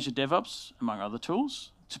in Azure DevOps, among other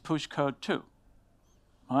tools, to push code to.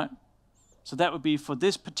 All right? So that would be for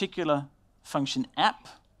this particular function app.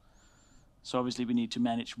 So obviously we need to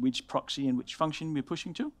manage which proxy and which function we're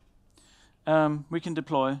pushing to. We can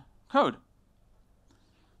deploy code.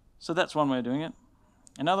 So that's one way of doing it.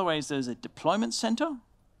 Another way is there's a deployment center.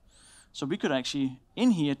 So we could actually,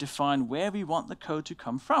 in here, define where we want the code to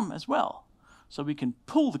come from as well. So we can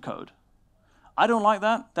pull the code. I don't like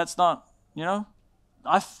that. That's not, you know,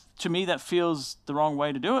 to me that feels the wrong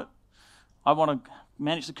way to do it. I want to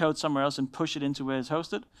manage the code somewhere else and push it into where it's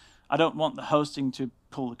hosted. I don't want the hosting to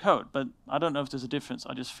pull the code, but I don't know if there's a difference.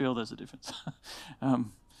 I just feel there's a difference.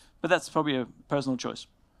 But that's probably a personal choice.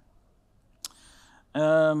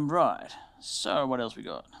 Right, so what else we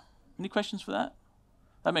got? Any questions for that?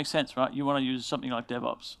 That makes sense, right? You want to use something like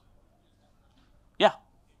DevOps. Yeah? Does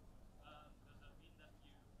that mean that you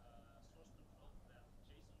source control that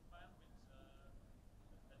JSON file that you showed earlier?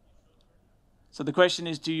 So the question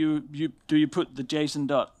is, do you put the JSON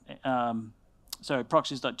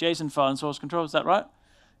proxies.json file in source control? Is that right?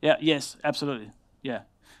 Yeah. Yes. Absolutely. Yeah.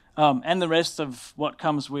 And the rest of what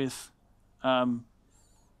comes with the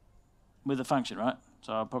function, right?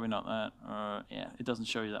 So probably not that. Yeah, it doesn't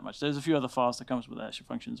show you that much. There's a few other files that comes with Azure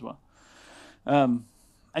Functions as well.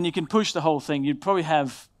 And you can push the whole thing. You'd probably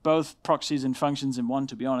have both proxies and functions in one,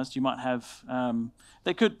 to be honest. You might have,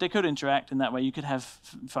 they could interact in that way. You could have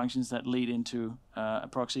functions that lead into a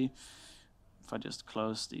proxy. If I just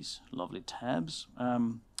close these lovely tabs,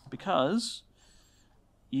 because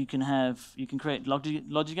you can create logic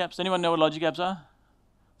apps. Anyone know what logic apps are?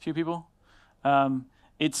 A few people?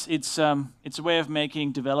 It's a way of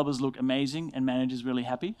making developers look amazing and managers really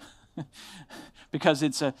happy. Because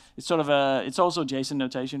it's also JSON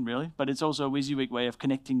notation really, but it's also a WYSIWYG way of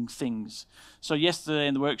connecting things. So yesterday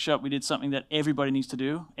in the workshop we did something that everybody needs to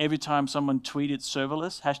do. Every time someone tweeted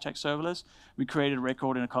serverless, #serverless, we created a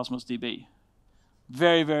record in a Cosmos DB.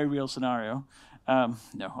 Very, very real scenario.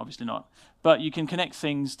 No, obviously not. But you can connect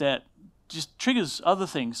things that just triggers other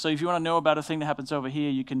things. So if you want to know about a thing that happens over here,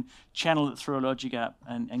 you can channel it through a logic app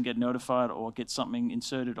and get notified or get something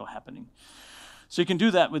inserted or happening. So you can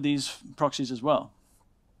do that with these proxies as well.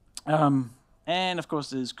 And of course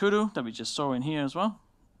there's Kudu that we just saw in here as well.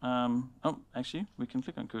 Oh, actually, we can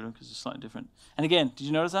click on Kudu because it's slightly different. And again, did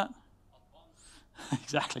you notice that?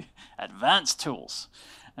 Exactly. Advanced tools.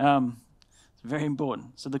 It's very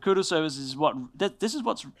important. So the Kudu service is this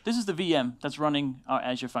is the VM that's running our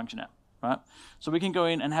Azure Function app, right? So we can go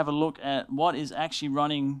in and have a look at what is actually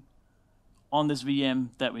running on this VM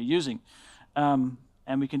that we're using. And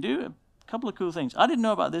we can do a couple of cool things. I didn't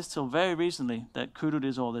know about this till very recently, that Kudu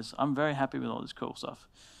does all this. I'm very happy with all this cool stuff.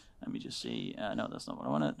 Let me just see. No, that's not what I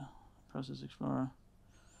wanted. Process Explorer.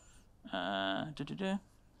 Yeah,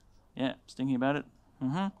 just thinking about it.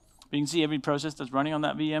 But you can see every process that's running on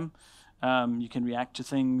that VM. You can react to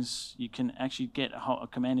things. You can actually get a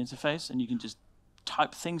command interface, and you can just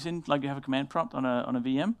type things in like you have a command prompt on a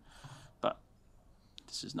VM. But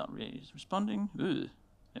this is not really responding. Ooh.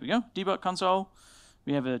 There we go. Debug console.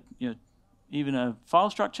 We have even a file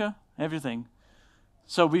structure, everything.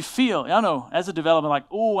 So we feel, I know, as a developer, like,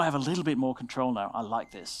 oh, I have a little bit more control now. I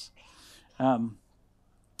like this.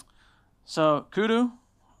 So Kudu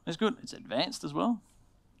is good. It's advanced as well.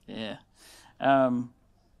 Yeah.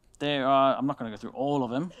 There are, I'm not going to go through all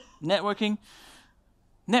of them. Networking.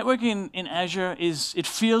 Networking in Azure it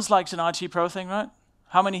feels like it's an IT pro thing, right?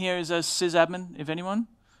 How many here is a sysadmin, if anyone?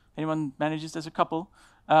 Anyone manages? There's a couple.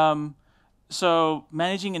 So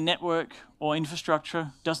managing a network or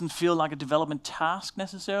infrastructure doesn't feel like a development task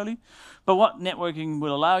necessarily. But what networking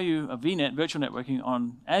will allow you, a VNet, virtual networking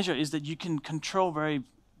on Azure, is that you can control very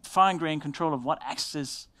fine-grained control of what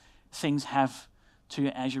access things have to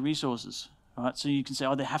your Azure resources. Right? So you can say,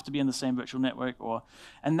 oh, they have to be in the same virtual network,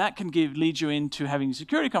 and that can lead you into having a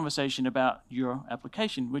security conversation about your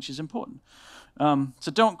application, which is important.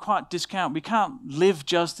 So don't quite discount. We can't live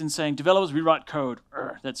just in saying, developers, we write code.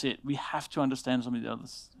 That's it. We have to understand some of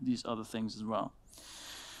these other things as well.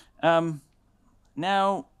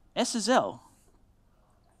 Now, SSL.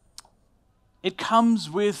 It comes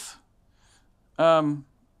with SSL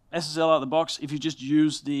out of the box if you just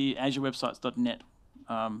use the azurewebsites.net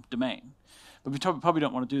domain. But we probably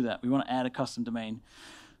don't want to do that. We want to add a custom domain.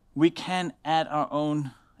 We can add our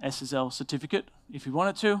own SSL certificate if we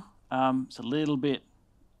wanted to. It's a little bit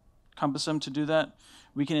cumbersome to do that.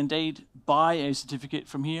 We can indeed buy a certificate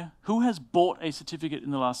from here. Who has bought a certificate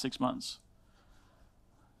in the last 6 months?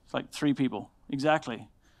 It's like 3 people. exactly.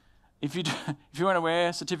 If you if you weren't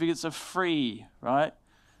aware, certificates are free, right?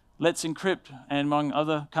 Let's Encrypt and among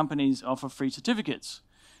other companies offer free certificates.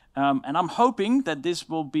 And I'm hoping that this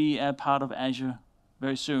will be a part of Azure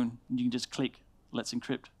very soon. You can just click Let's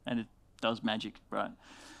Encrypt and it does magic, right?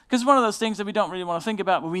 Because it's one of those things that we don't really want to think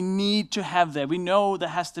about, but we need to have there. We know there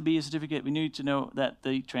has to be a certificate. We need to know that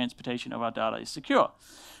the transportation of our data is secure.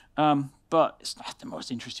 But it's not the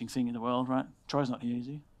most interesting thing in the world, right? Troy's not here, is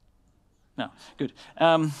he? No, good.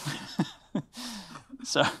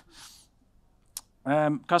 So,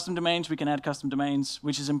 custom domains, we can add custom domains,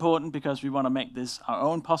 which is important because we want to make this our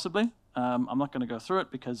own, possibly. I'm not going to go through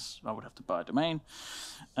it because I would have to buy a domain.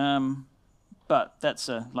 But that's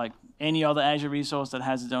like any other Azure resource that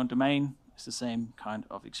has its own domain. It's the same kind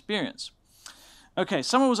of experience. Okay,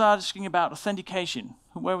 someone was asking about authentication.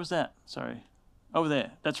 Where was that? Sorry. Over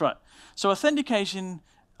there. That's right. So authentication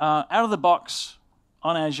out of the box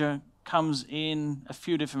on Azure comes in a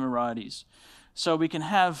few different varieties. So we can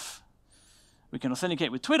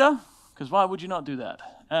authenticate with Twitter, because why would you not do that?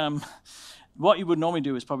 What you would normally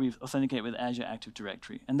do is probably authenticate with Azure Active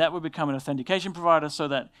Directory. And that would become an authentication provider so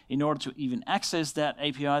that in order to even access that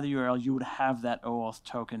API, the URL, you would have that OAuth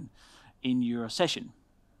token in your session.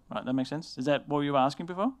 Right, that makes sense? Is that what you were asking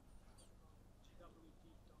before?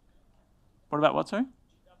 What about what, sorry?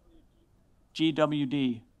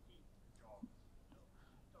 GWD.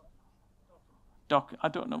 Doc, I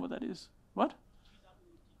don't know what that is. What?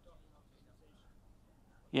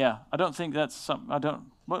 Yeah, I don't think that's something,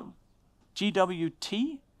 what?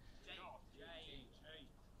 GWT?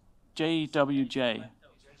 JWJ.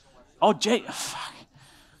 Oh, fuck.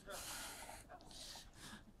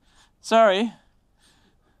 Sorry.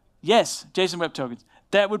 Yes, JSON Web Tokens.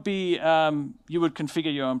 That would be, you would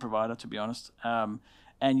configure your own provider, to be honest,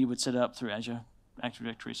 and you would set it up through Azure Active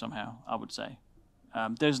Directory somehow, I would say.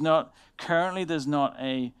 Currently there's not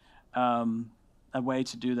a way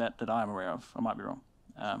to do that I'm aware of. I might be wrong.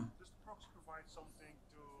 Does the proxy provide something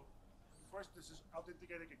to, first this is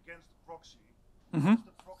authenticating against the proxy. Mm-hmm. Does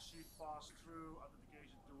the proxy pass through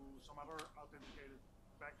authentication to some other authenticated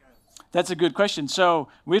backend? That's a good question. So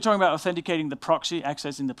we're talking about authenticating the proxy,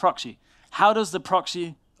 accessing the proxy. How does the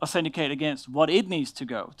proxy authenticate against what it needs to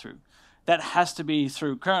go through? That has to be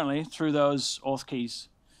currently through those auth keys.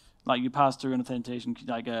 Like you pass through an authentication,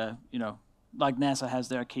 like NASA has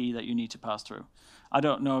their key that you need to pass through. I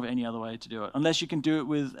don't know of any other way to do it, unless you can do it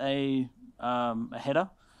with a header,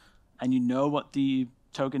 and you know what the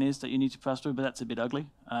token is that you need to pass through, but that's a bit ugly.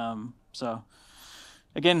 So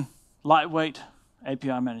again, lightweight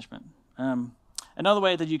API management. Another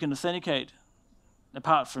way that you can authenticate,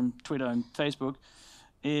 apart from Twitter and Facebook,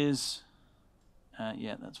 is,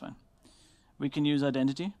 yeah, that's fine. We can use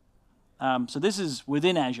identity. So this is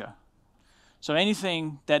within Azure. So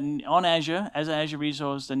anything that on Azure, as an Azure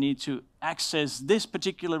resource, that need to access this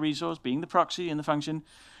particular resource, being the proxy and the function,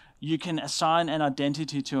 you can assign an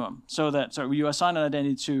identity to them. So you assign an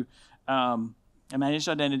identity to a managed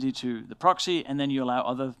identity to the proxy, and then you allow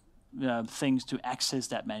other things to access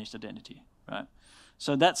that managed identity, right?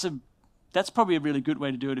 So that's probably a really good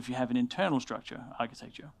way to do it if you have an internal structure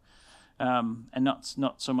architecture, and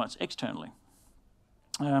not so much externally.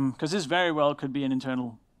 Because this very well could be an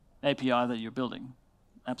internal API that you're building.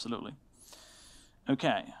 Absolutely.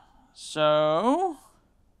 Okay, so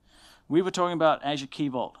we were talking about Azure Key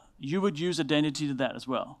Vault. You would use identity to that as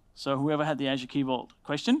well. So whoever had the Azure Key Vault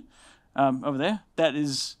question over there, that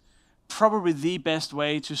is probably the best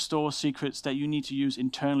way to store secrets that you need to use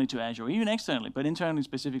internally to Azure, even externally, but internally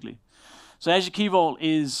specifically. So Azure Key Vault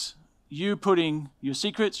is you putting your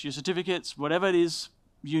secrets, your certificates, whatever it is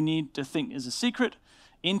you need to think is a secret,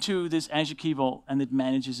 into this Azure Key Vault, and it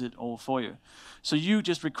manages it all for you. So you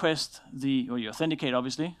just request or you authenticate,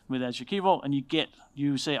 obviously, with Azure Key Vault, and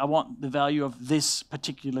you say, I want the value of this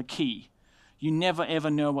particular key. You never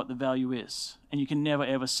ever know what the value is, and you can never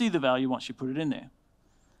ever see the value once you put it in there.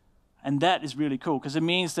 And that is really cool, because it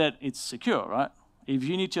means that it's secure, right? If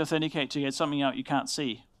you need to authenticate to get something out you can't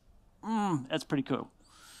see, that's pretty cool.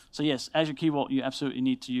 So yes, Azure Key Vault you absolutely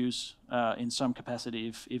need to use in some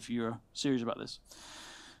capacity if you're serious about this.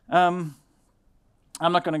 I'm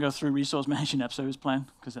not going to go through resource management app service plan,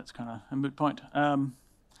 because that's kind of a moot point.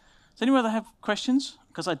 Does anyone have questions?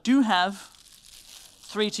 Because I do have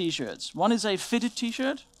 3 t-shirts. One is a fitted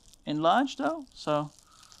t-shirt, enlarged though, so.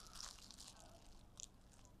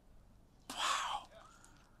 Wow.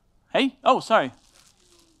 Hey, oh, sorry.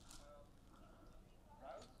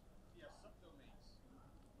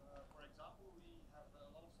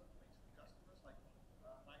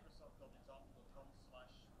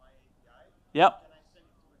 Yep. Can I send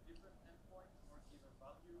it to a different endpoint or give a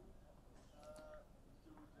value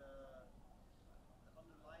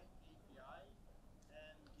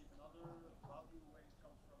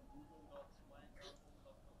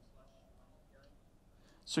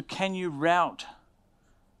So can you route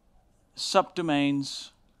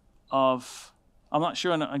subdomains of, I'm not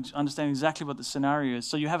sure I understand exactly what the scenario is.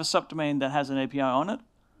 So you have a subdomain that has an API on it?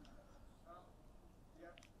 We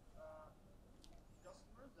have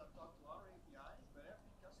customers that talk to our APIs, but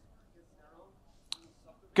every customer gets their own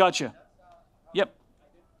subdomain. Gotcha. That's how Yep. we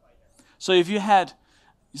identify them. So if you had,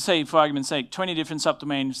 say, for argument's sake, 20 different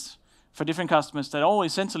subdomains for different customers that all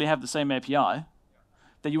essentially have the same API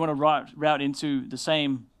that you want to route into the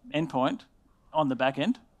same endpoint on the back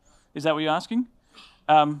end, is that what you're asking?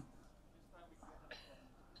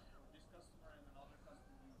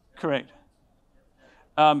 Correct.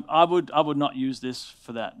 I would not use this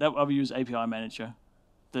for that. I would use API Manager,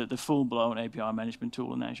 the full-blown API management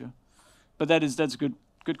tool in Azure. But that's a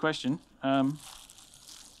good question. Small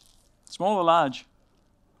or large?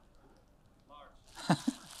 Large.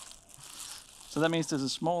 So that means there's a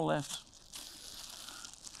small left.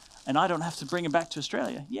 And I don't have to bring it back to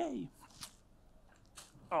Australia. Yay.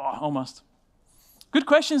 Oh, almost. Good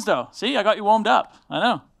questions, though. See, I got you warmed up. I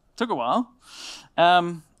know. Took a while.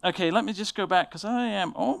 Okay, let me just go back, because I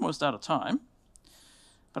am almost out of time.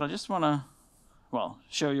 But I just want to, well,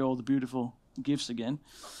 show you all the beautiful GIFs again.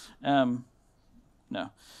 No.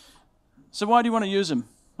 So why do you want to use them?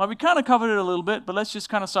 Well, we kind of covered it a little bit, but let's just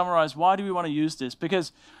kind of summarize. Why do we want to use this?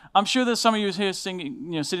 Because I'm sure there's some of you here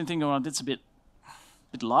sitting thinking, oh, that's a bit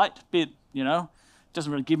light,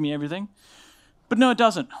 doesn't really give me everything. But no, it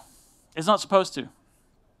doesn't. It's not supposed to.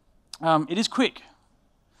 It is quick.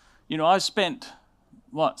 I spent,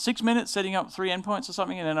 6 minutes setting up 3 endpoints or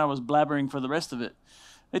something, and then I was blabbering for the rest of it.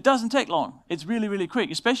 It doesn't take long. It's really, really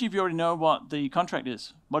quick, especially if you already know what the contract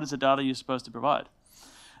is. What is the data you're supposed to provide?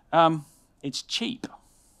 It's cheap.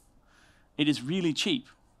 It is really cheap.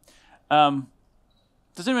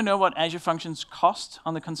 Does anyone know what Azure Functions cost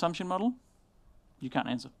on the consumption model? You can't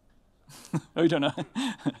answer. Oh, you don't know.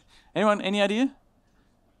 Anyone, any idea?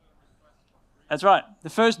 That's right. The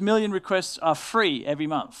first 1 million requests are free every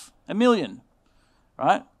month. 1 million,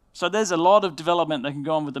 right? So there's a lot of development that can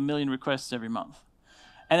go on with 1 million requests every month.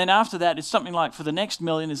 And then after that, it's something like, for the next 1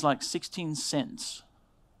 million, is like 16 cents.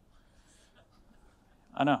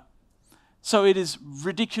 I know. So it is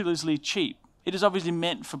ridiculously cheap. It is obviously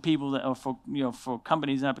meant for people that are for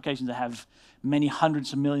companies and applications that have many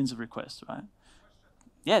hundreds of millions of requests, right?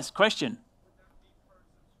 Yes, question.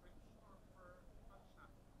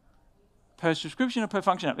 Per subscription or per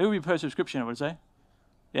function app? It would be per subscription, I would say.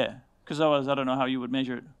 Yeah, because otherwise I don't know how you would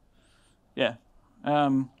measure it. Yeah,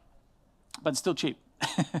 but it's still cheap.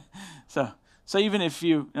 So even if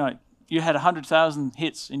you had 100,000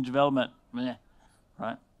 hits in development,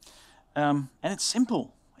 right? And it's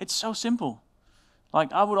simple. It's so simple.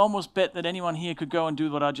 Like, I would almost bet that anyone here could go and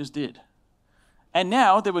do what I just did. And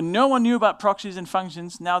now, no one knew about proxies and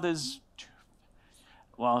functions. Now there's,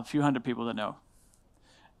 a few hundred people that know.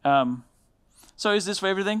 So is this for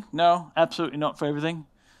everything? No, absolutely not for everything.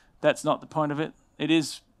 That's not the point of it. It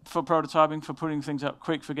is for prototyping, for putting things out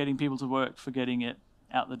quick, for getting people to work, for getting it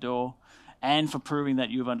out the door, and for proving that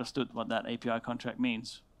you've understood what that API contract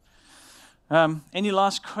means. Any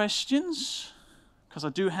last questions? Because I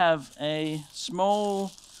do have a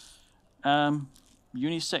small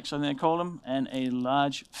unisex, I think they call them, and a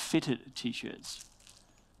large fitted t-shirts.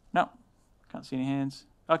 No, can't see any hands.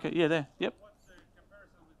 Okay, yeah, there, yep. What's the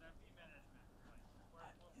comparison with API management?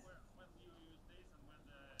 Like, when do you use these and when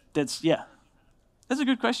That's a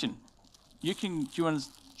good question.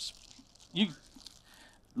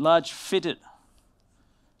 Large fitted.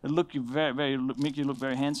 It'll make you look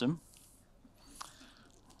very handsome.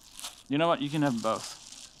 You know what? You can have them both.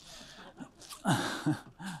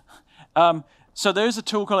 So there's a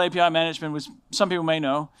tool called API Management, which some people may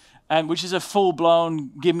know, and which is a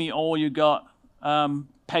full-blown, give me all you got,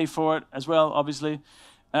 pay for it as well, obviously.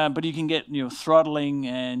 But you can get throttling,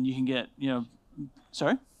 and you can get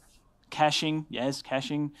caching. Yes,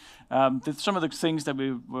 caching. Some of the things that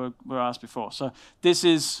we were asked before. So this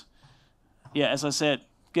is, as I said.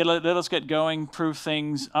 Let us get going, prove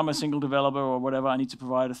things. I'm a single developer or whatever. I need to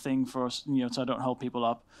provide a thing for us, so I don't hold people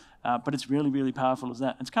up. But it's really, really powerful as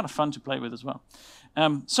that. It's kind of fun to play with as well.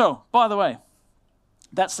 So, by the way,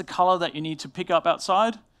 that's the color that you need to pick up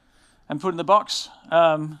outside and put in the box.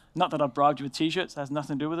 Not that I've bribed you with t-shirts. That has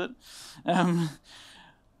nothing to do with it.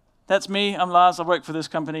 That's me. I'm Lars. I work for this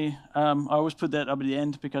company. I always put that up at the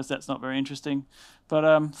end because that's not very interesting.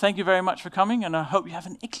 But thank you very much for coming, and I hope you have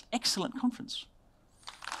an excellent conference.